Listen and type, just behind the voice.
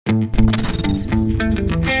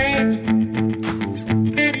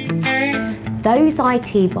Those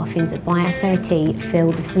IT boffins at Bias IT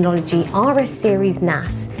feel the Synology RS Series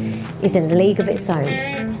NAS is in a league of its own.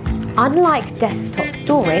 Unlike desktop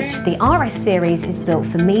storage, the RS Series is built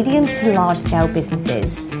for medium to large scale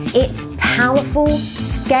businesses. It's powerful,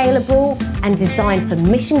 scalable, and designed for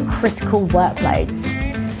mission critical workloads.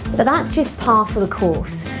 But that's just par for the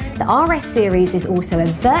course. The RS Series is also a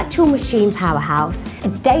virtual machine powerhouse, a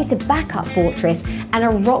data backup fortress, and a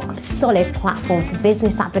rock-solid platform for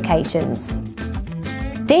business applications.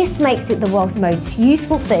 This makes it the world's most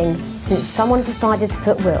useful thing since someone decided to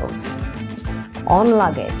put wheels on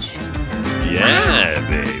luggage. Yeah,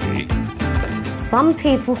 baby. Some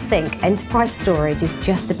people think enterprise storage is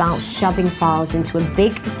just about shoving files into a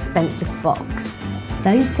big, expensive box.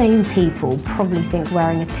 Those same people probably think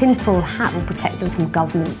wearing a tinfoil hat will protect them from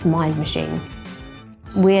government's mind machine.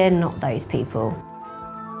 We're not those people.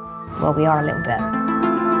 Well, we are a little bit,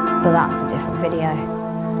 but that's a different video.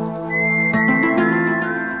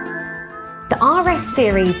 The RS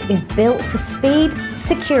Series is built for speed,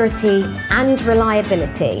 security, and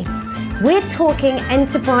reliability. We're talking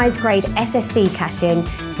enterprise-grade SSD caching,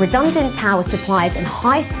 redundant power supplies, and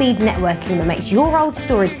high-speed networking that makes your old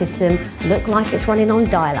storage system look like it's running on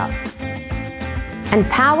dial-up. And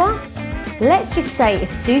power? Let's just say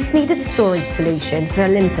if Zeus needed a storage solution for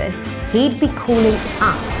Olympus, he'd be calling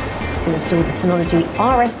us to install the Synology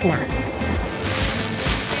RS NAS.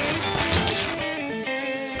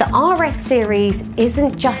 The RS Series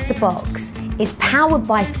isn't just a box. It's powered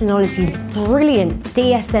by Synology's brilliant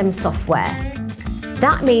DSM software.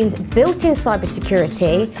 That means built-in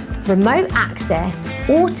cybersecurity, remote access,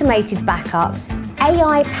 automated backups,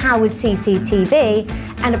 AI-powered CCTV,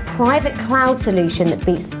 and a private cloud solution that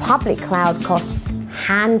beats public cloud costs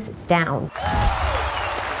hands down.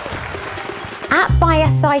 At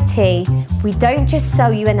Bias IT, we don't just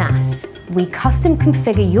sell you a NAS. We custom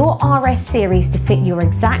configure your RS Series to fit your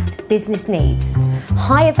exact business needs.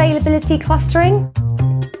 High availability clustering?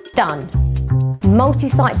 Done.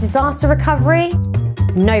 Multi-site disaster recovery?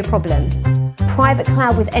 No problem. Private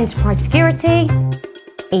cloud with enterprise security?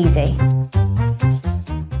 Easy.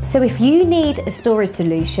 So if you need a storage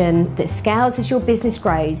solution that scales as your business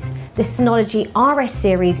grows, the Synology RS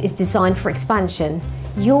Series is designed for expansion.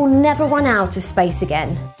 You'll never run out of space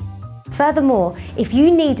again. Furthermore, if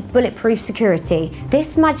you need bulletproof security,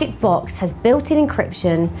 this magic box has built-in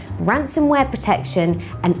encryption, ransomware protection,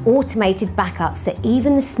 and automated backups that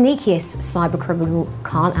even the sneakiest cybercriminal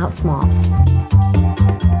can't outsmart.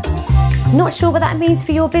 Not sure what that means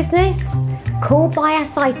for your business? Call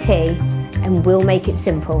Bias IT and we'll make it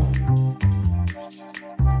simple.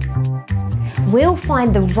 We'll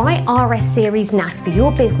find the right RS Series NAS for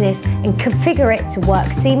your business and configure it to work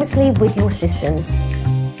seamlessly with your systems.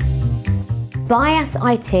 Bias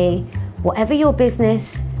IT, whatever your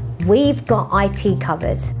business, we've got IT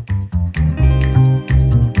covered.